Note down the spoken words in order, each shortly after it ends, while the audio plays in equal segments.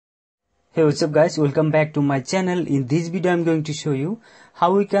Hey, what's up guys, welcome back to my channel. In this video I'm going to show you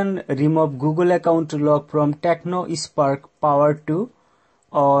how we can remove Google account lock from Tecno Spark Power 2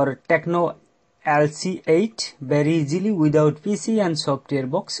 or Tecno LC8 very easily without PC and software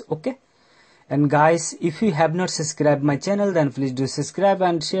box. Okay, and guys, if you have not subscribed my channel, then please do subscribe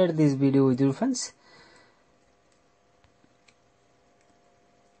and share this video with your friends.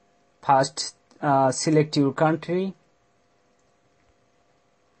 First, select your country.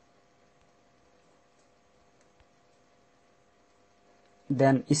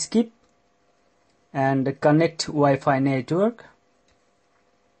 Then skip and connect Wi-Fi network.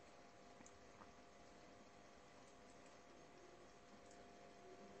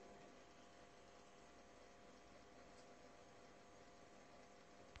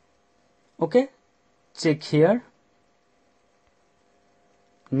 Okay, check here.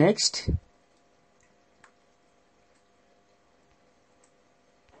 Next,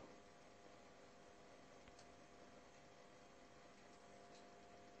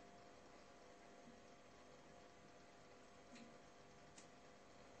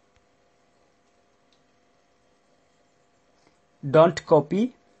 don't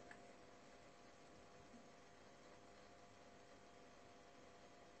copy.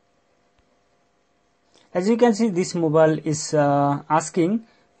 As you can see, this mobile is asking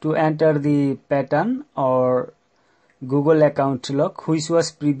to enter the pattern or Google account lock which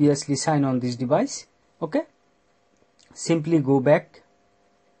was previously signed on this device. Okay, simply go back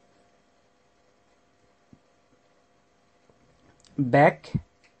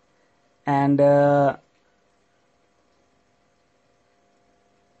and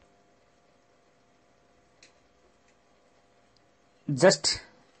just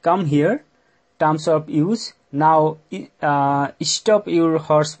come here, terms of use. Now stop your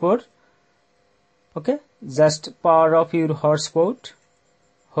hotspot. Okay, just power off your hotspot.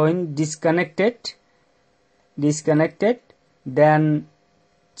 When disconnected, then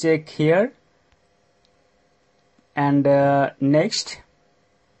check here and next,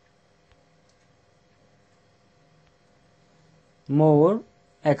 more,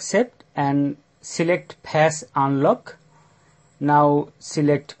 accept and select face unlock. Now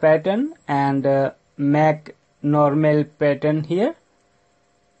select pattern and make normal pattern here.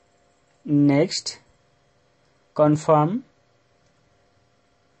 Next, confirm.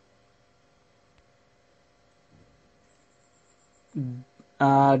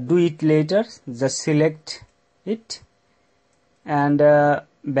 Do it later, just select it and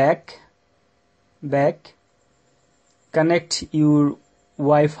back, connect your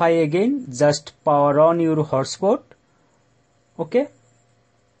Wi-Fi again, just power on your hotspot. Okay,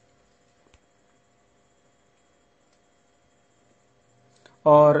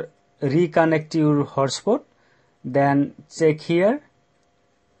 or reconnect your hotspot, then check here.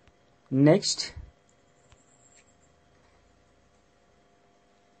 Next,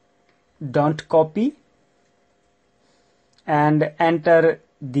 don't copy and enter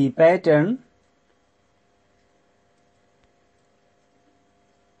the pattern.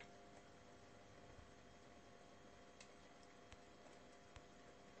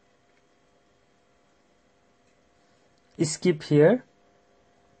 Skip here.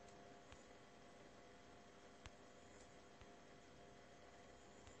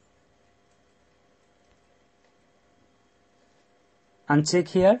 Uncheck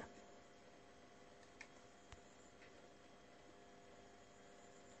here.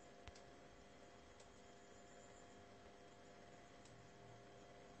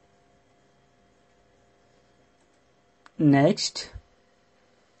 Next,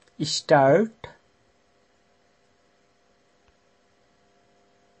 start.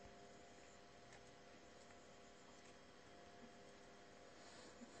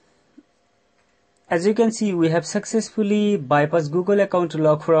 As you can see, we have successfully bypassed Google account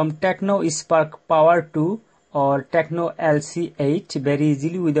lock from Tecno Spark Power 2 or Tecno LC8 very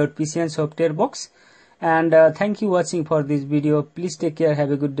easily without PC and software box. And thank you watching for this video. Please take care.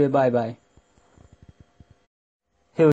 Have a good day. Bye bye.